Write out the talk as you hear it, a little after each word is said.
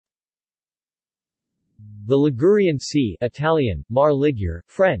The Ligurian Sea Italian, Mar Ligure,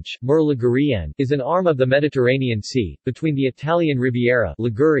 French, Mer Ligurienne, is an arm of the Mediterranean Sea, between the Italian Riviera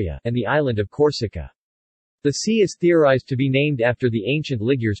Liguria and the island of Corsica. The sea is theorized to be named after the ancient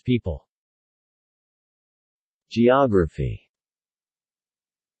Ligures people. Geography.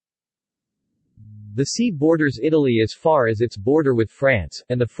 The sea borders Italy as far as its border with France,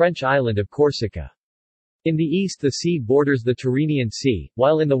 and the French island of Corsica. In the east the sea borders the Tyrrhenian Sea,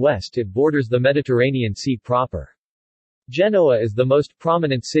 while in the west it borders the Mediterranean Sea proper. Genoa is the most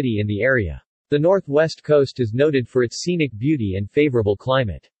prominent city in the area. The northwest coast is noted for its scenic beauty and favorable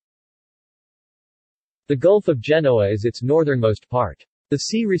climate. The Gulf of Genoa is its northernmost part. The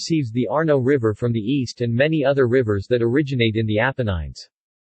sea receives the Arno River from the east and many other rivers that originate in the Apennines.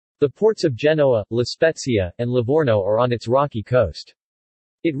 The ports of Genoa, La Spezia, and Livorno are on its rocky coast.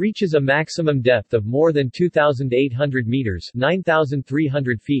 It reaches a maximum depth of more than 2,800 meters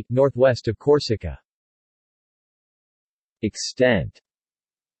 (9,300 feet) northwest of Corsica. Extent.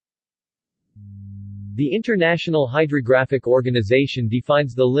 The International Hydrographic Organization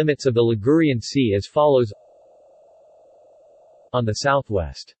defines the limits of the Ligurian Sea as follows. On the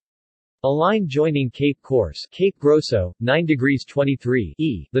southwest. A line joining Cape Corse, Cape Grosso, 9 degrees 23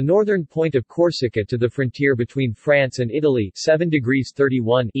 E, the northern point of Corsica to the frontier between France and Italy, 7 degrees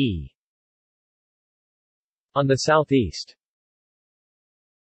 31 E. On the southeast.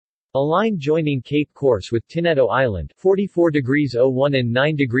 A line joining Cape Corse with Tinetto Island, 44 degrees 01 and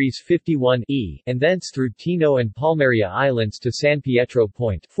 9 degrees 51 E, and thence through Tino and Palmaria Islands to San Pietro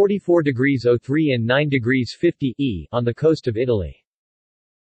Point, 44 degrees 03 and 9 degrees 50 E, on the coast of Italy.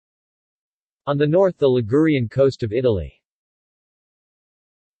 On the north the Ligurian coast of Italy.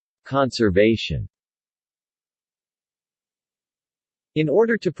 Conservation. In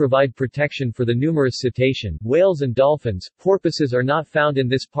order to provide protection for the numerous cetacean, whales and dolphins, porpoises are not found in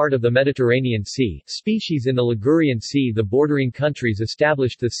this part of the Mediterranean Sea. Species in the Ligurian Sea. The bordering countries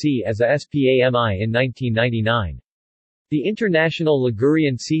established the sea as a SPAMI in 1999. The International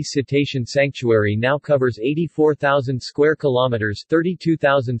Ligurian Sea Cetacean Sanctuary now covers 84,000 square kilometers,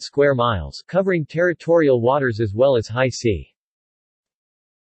 32,000 square miles, covering territorial waters as well as high sea.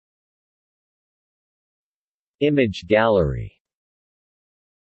 Image gallery.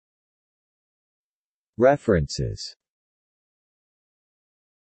 References.